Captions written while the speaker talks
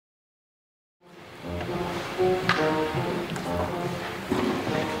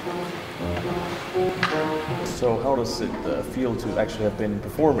So how does it feel to actually have been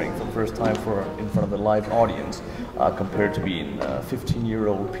performing for the first time in front of a live audience compared to being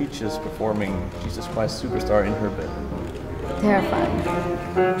 15-year-old Peaches performing Jesus Christ Superstar in her bedroom? Terrifying.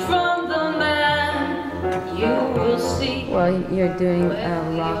 From the man you will see. Well, you're doing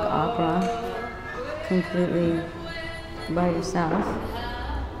a rock opera completely by yourself.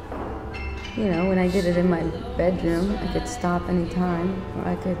 You know, when I did it in my bedroom, I could stop any time, or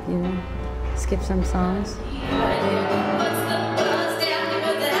I could, you know, skip some songs.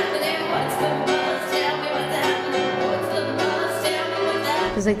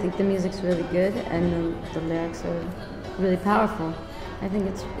 Because I think the music's really good and the lyrics are really powerful. I think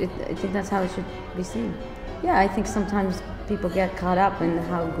I think that's how it should be seen. Yeah, I think sometimes people get caught up in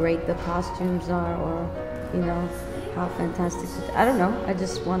how great the costumes are, or you know, how fantastic. I don't know. I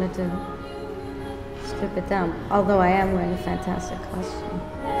just wanted to strip it down. Although I am wearing a fantastic costume.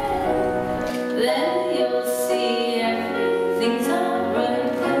 Then you'll see everything's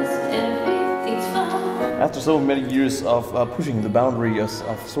alright, 'cause everything's fine. After so many years of pushing the boundaries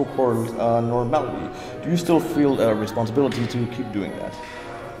of so-called normality, do you still feel a responsibility to keep doing that?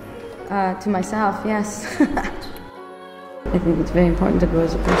 To myself, yes. I think it's very important to grow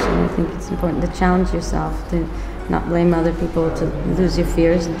as a person. I think it's important to challenge yourself, to not blame other people, to lose your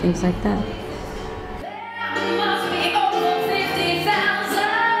fears and things like that.